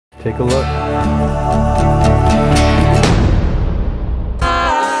Take a look.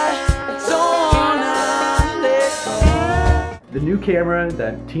 The new camera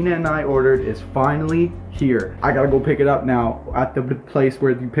that Tina and I ordered is finally here. I gotta go pick it up now at the place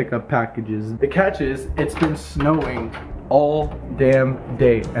where you pick up packages. The catch is, it's been snowing all damn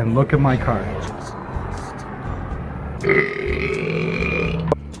day, and look at my car.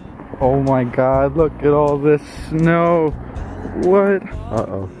 Oh my god, look at all this snow. What?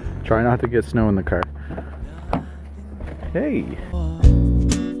 Uh-oh. Try not to get snow in the car. Hey.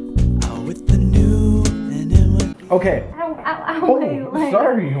 Okay. Ow, ow, Oh, my leg.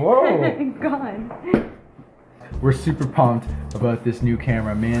 sorry. Whoa. God. We're super pumped about this new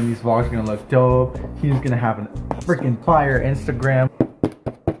camera. Man, these vlogs are gonna look dope. He's gonna have a freaking fire Instagram.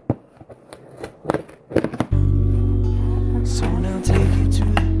 So now take you to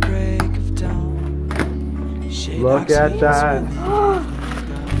the break of dawn. Look at that.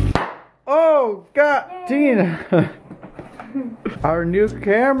 Oh god, Tina. Our new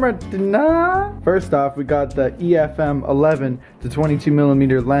camera, Tina. First off, we got the EFM 11 to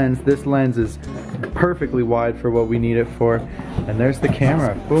 22mm lens. This lens is perfectly wide for what we need it for. And there's the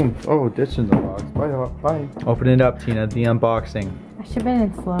camera. Boom. Oh, ditching the box. Bye. Bye. Open it up, Tina. The unboxing. I should have been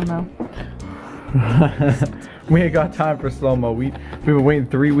in slow-mo. We ain't got time for slow-mo. We've been waiting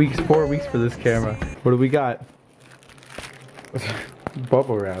 3 weeks, 4 weeks for this camera. What do we got?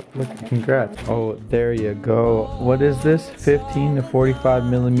 Bubble wrap. Look, congrats. Oh, there you go. What is this? 15 to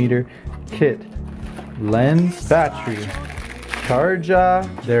 45mm kit. Lens, battery, charger.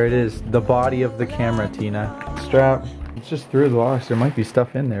 There it is. The body of the camera, Tina. Strap. It's just through the box. There might be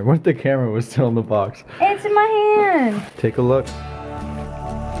stuff in there. What if the camera was still in the box? It's in my hand. Take a look.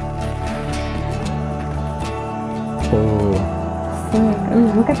 Oh. Slick.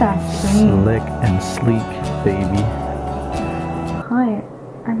 Ooh, look at that screen. Slick and sleek, baby. Hi,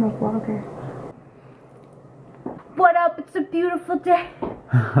 I'm a vlogger. What up? It's a beautiful day.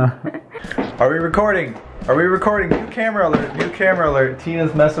 Are we recording? Are we recording? New camera alert, new camera alert.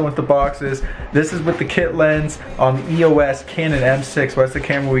 Tina's messing with the boxes. This is with the kit lens on the EOS Canon M6. What's the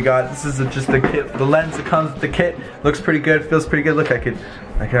camera we got? This is just the kit, the lens that comes with the kit. Looks pretty good, feels pretty good. Look, I could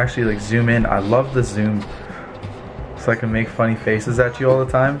actually like zoom in. I love the zoom. So I can make funny faces at you all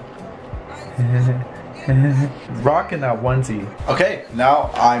the time. Rocking that onesie. Okay, now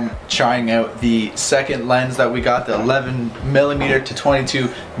I'm trying out the second lens that we got, the 11mm to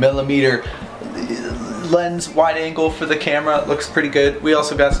 22mm lens wide angle for the camera. It looks pretty good. We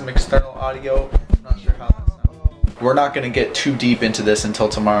also got some external audio. Not sure how that sounds. We're not gonna get too deep into this until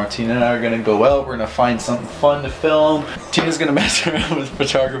tomorrow. Tina and I are gonna go out. We're gonna find something fun to film. Tina's gonna mess around with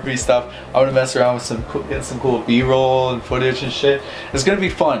photography stuff. I'm gonna mess around with get some cool B-roll and footage and shit. It's gonna be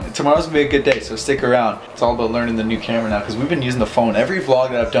fun. Tomorrow's gonna be a good day, so stick around. It's all about learning the new camera now, because we've been using the phone. Every vlog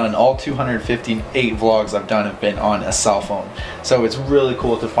that I've done, all 258 vlogs I've done have been on a cell phone. So it's really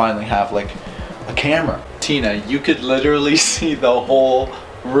cool to finally have like a camera. Tina, you could literally see the whole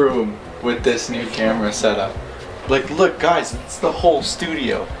room with this new camera setup. Like, look guys, it's the whole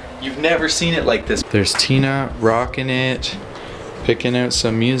studio. You've never seen it like this. There's Tina rocking it, picking out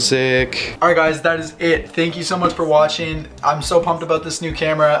some music. Alright guys, that is it. Thank you so much for watching. I'm so pumped about this new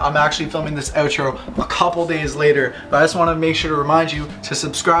camera. I'm actually filming this outro a couple days later, but I just want to make sure to remind you to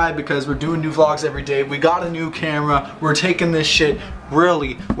subscribe, because we're doing new vlogs every day. We got a new camera. We're taking this shit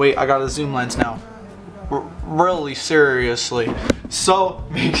really, wait, I got a zoom lens now. Really seriously. So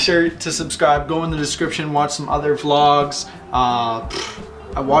make sure to subscribe, go in the description, watch some other vlogs.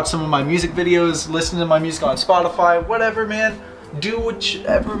 I watch some of my music videos, listen to my music on Spotify, whatever, man. Do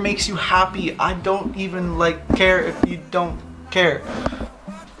whichever makes you happy. I don't even like care if you don't care.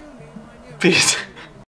 Peace.